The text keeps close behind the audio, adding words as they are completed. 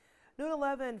Noon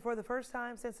 11, for the first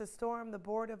time since the storm, the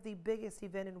board of the biggest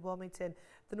event in Wilmington,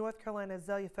 the North Carolina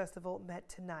Azalea Festival, met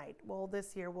tonight. Well,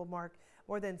 this year will mark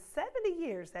more than 70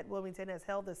 years that Wilmington has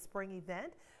held this spring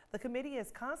event. The committee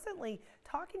is constantly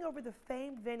talking over the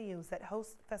famed venues that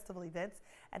host festival events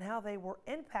and how they were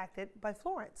impacted by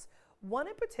Florence. One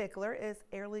in particular is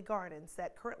Airlie Gardens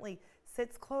that currently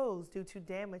sits closed due to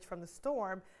damage from the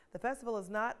storm. The festival is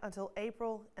not until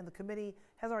April, and the committee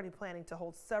has already planning to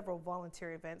hold several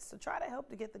volunteer events to try to help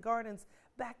to get the gardens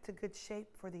back to good shape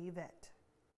for the event.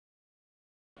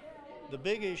 The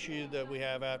big issue that we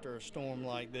have after a storm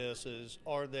like this is,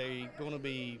 are they going to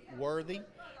be worthy,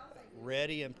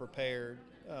 ready and prepared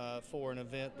for an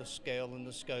event the scale and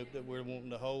the scope that we're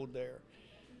wanting to hold there?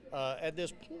 At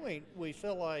this point, we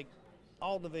feel like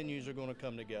all the venues are going to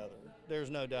come together. There's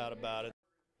no doubt about it.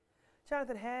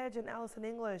 Jonathan Hedge and Allison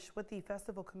English with the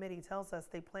festival committee tells us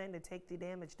they plan to take the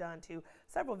damage done to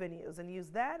several venues and use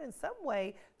that in some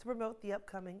way to promote the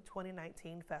upcoming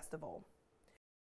 2019 festival.